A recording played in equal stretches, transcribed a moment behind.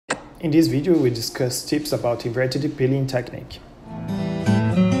In this video, we discuss tips about inverted peeling technique.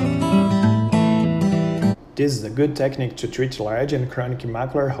 This is a good technique to treat large and chronic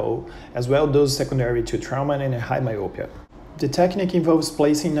macular hole, as well those secondary to trauma and high myopia. The technique involves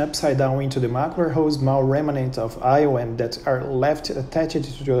placing upside down into the macular hole small remnants of IOM that are left attached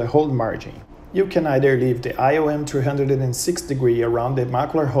to the hole margin. You can either leave the IOM 360 degrees around the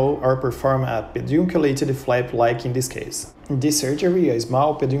macular hole or perform a pedunculated flap like in this case. In this surgery, a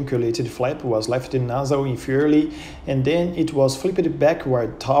small pedunculated flap was left in nasal inferiorly and then it was flipped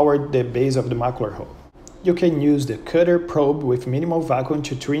backward toward the base of the macular hole. You can use the cutter probe with minimal vacuum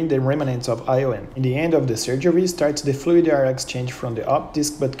to trim the remnants of IOM. In the end of the surgery, start the fluid air exchange from the optic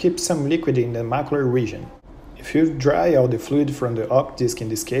disc but keep some liquid in the macular region. If you dry out the fluid from the optic disc in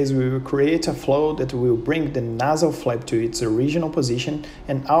this case, we will create a flow that will bring the nasal flap to its original position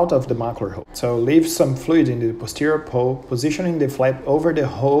and out of the macular hole. So leave some fluid in the posterior pole, positioning the flap over the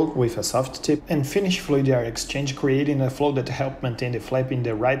hole with a soft tip, and finish fluid air exchange creating a flow that helps maintain the flap in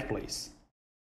the right place.